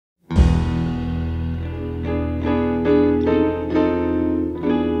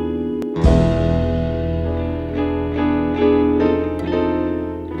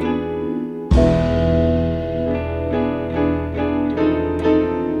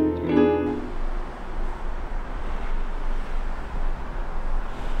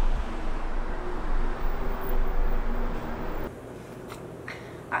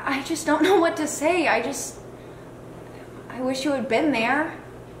I just don't know what to say. I wish you had been there.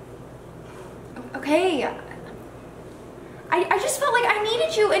 Okay. I just felt like I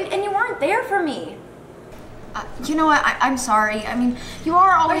needed you and you weren't there for me. You know what? I'm sorry. I mean, you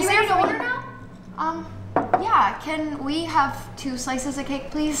are always there for me. Are you ready to order now? Yeah. Can we have 2 slices of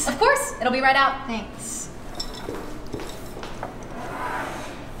cake, please? Of course. It'll be right out. Thanks.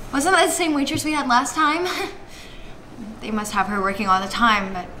 Wasn't that the same waitress we had last time? They must have her working all the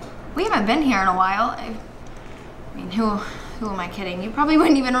time, but we haven't been here in a while. I mean, who am I kidding? You probably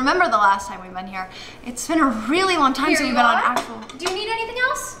wouldn't even remember the last time we've been here. It's been a really long time since we've been on actual... Do you need anything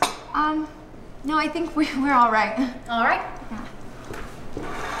else? No, I think we're all right. All right. Yeah.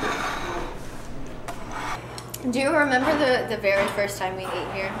 Do you remember the very first time we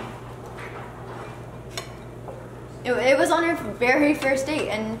ate here? It was on our very first date,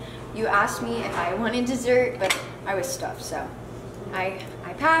 and you asked me if I wanted dessert, but I was stuffed, so I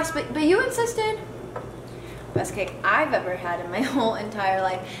passed, but you insisted. Best cake I've ever had in my whole entire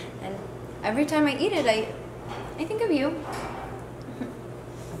life, and every time I eat it, I think of you.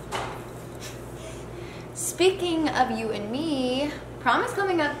 Speaking of you and me, prom is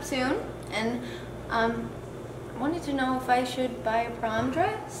coming up soon, and I wanted to know if I should buy a prom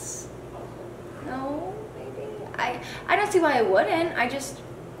dress. No, maybe. I don't see why I wouldn't. I just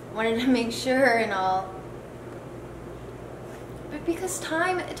wanted to make sure and all. But because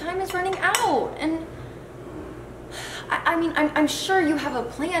time is running out, and I mean, I'm sure you have a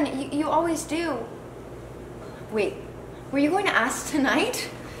plan. You always do. Wait, were you going to ask tonight?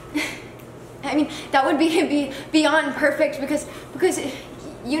 I mean, that would be beyond perfect because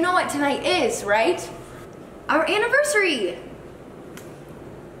you know what tonight is, right? Our anniversary.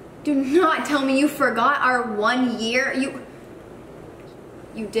 Do not tell me you forgot our 1 year.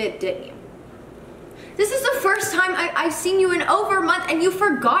 You did, didn't you? This is the first time I've seen you in over a month and you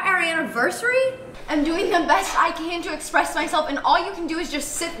forgot our anniversary? I'm doing the best I can to express myself and all you can do is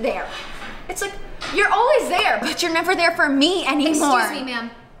just sit there. It's like, you're always there, but you're never there for me anymore. Excuse me,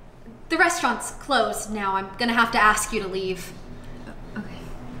 ma'am. The restaurant's closed now. I'm gonna have to ask you to leave. Okay.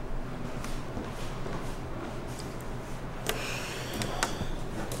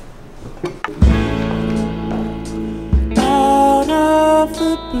 Out of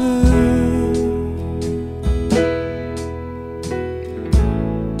the blue,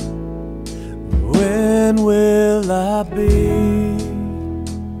 when will I be?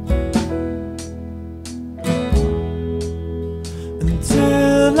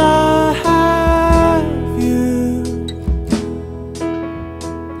 Until I have you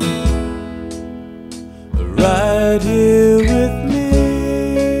right here with me.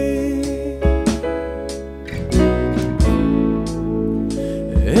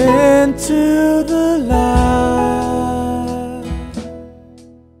 Into the light.